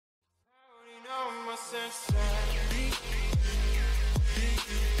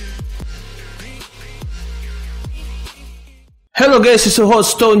Hello guys, it's your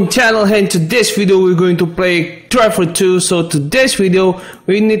host Stone channel, and in today's video we're going to play Driver 2. So today's video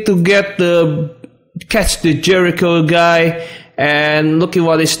we need to catch the Jericho guy and look at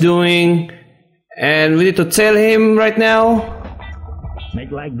what he's doing, and we need to tail him right now.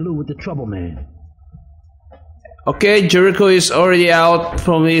 Make like glue with the trouble, man. Okay, Jericho is already out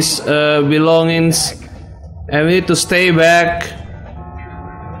from his belongings, and we need to stay back.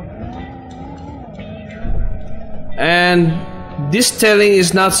 And this tailing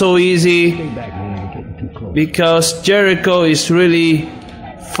is not so easy because Jericho is really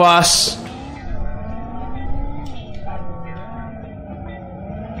fast.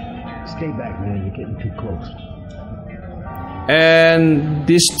 Stay back, man. You're getting too close. And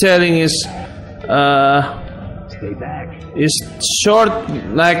this tailing is Stay back. Is short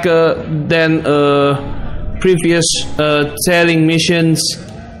like than previous tailing missions.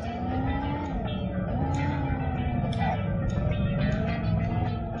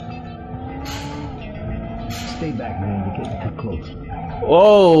 Stay back, man. You're getting too close.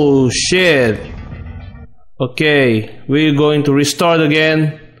 Oh shit. Okay, we're going to restart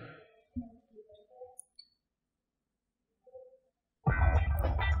again.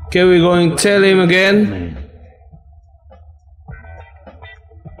 Okay, we're going to tail him again.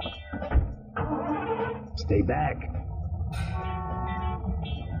 Stay back.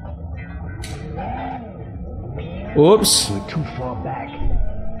 Oops. You're too far back.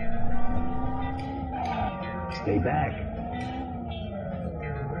 Stay back.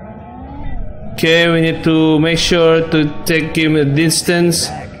 Okay, we need to make sure to take him a distance.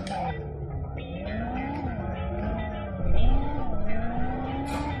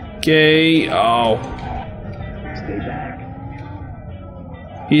 Okay, oh. Stay back.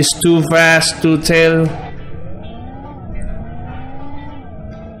 He's too fast to tail.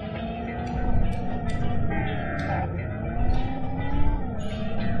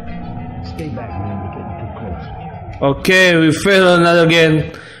 Stay back, man. You're getting too close. Okay, we failed another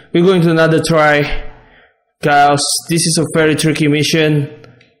again. We're going to another try. Guys, this is a very tricky mission.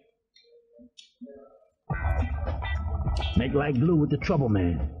 Make like glue with the trouble,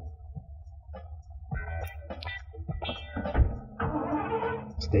 man.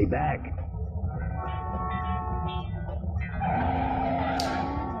 Stay back.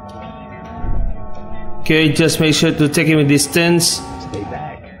 Okay, just make sure to take him a distance. Stay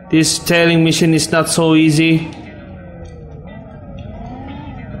back. This tailing mission is not so easy.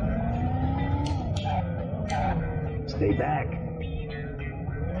 Stay back.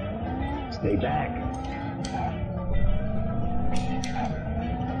 Stay back.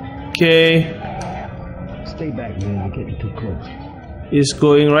 Okay, Stay back, man. You're getting too close. he's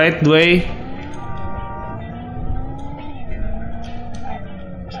going right way.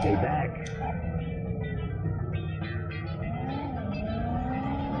 Stay back.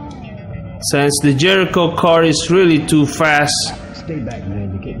 Since the Jericho car is really too fast. Stay back,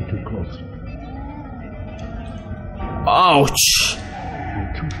 man. You're getting too close. Ouch.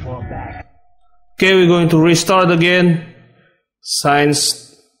 You're too far back. Okay, we're going to restart again.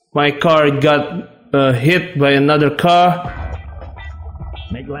 Since my car got hit by another car.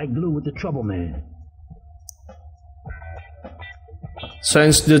 Make like glue with the trouble, man.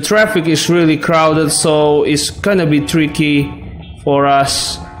 Since the traffic is really crowded, so it's gonna be tricky for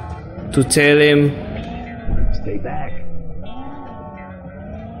us to tail him. Stay back.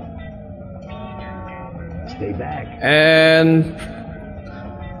 Stay back. And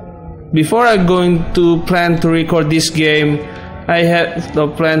before I'm going to plan to record this game, I have no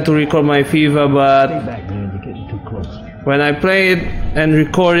plan to record my FIFA, Stay but back, man. You're getting too close. when I play it and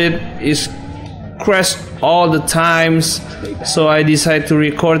record it, it's crashed all the times. So I decided to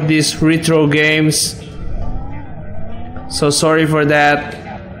record these retro games. So sorry for that.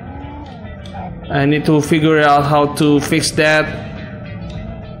 I need to figure out how to fix that.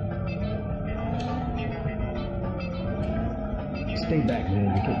 Stay back, man.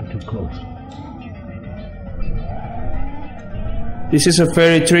 You're getting too close. This is a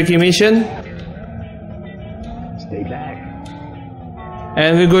very tricky mission. Stay back.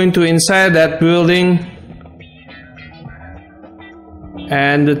 And we're going to inside that building.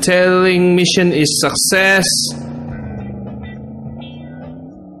 And the tailing mission is success.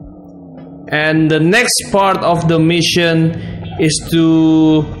 And the next part of the mission is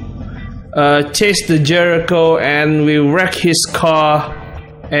to chase the Jericho, and we wreck his car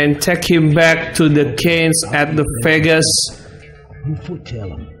and take him back to the canes at the Vegas. You foot-tail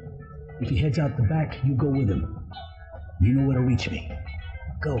him. If he heads out the back, you go with him. You know where to reach me.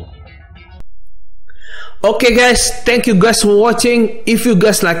 Go. Okay guys, thank you guys for watching. If you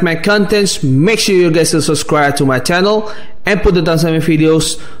guys like my contents, make sure you guys will subscribe to my channel and put the thumbs up my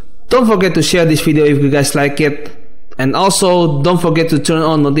videos. Don't forget to share this video if you guys like it, and also don't forget to turn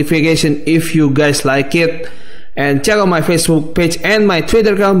on notification if you guys like it, and check out my Facebook page and my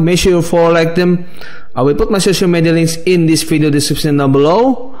Twitter account. Make sure you follow, like them. I will put my social media links in this video description down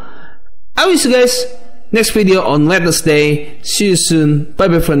below. I will see you guys next video on Wednesday. See you soon. Bye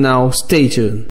bye for now. Stay tuned.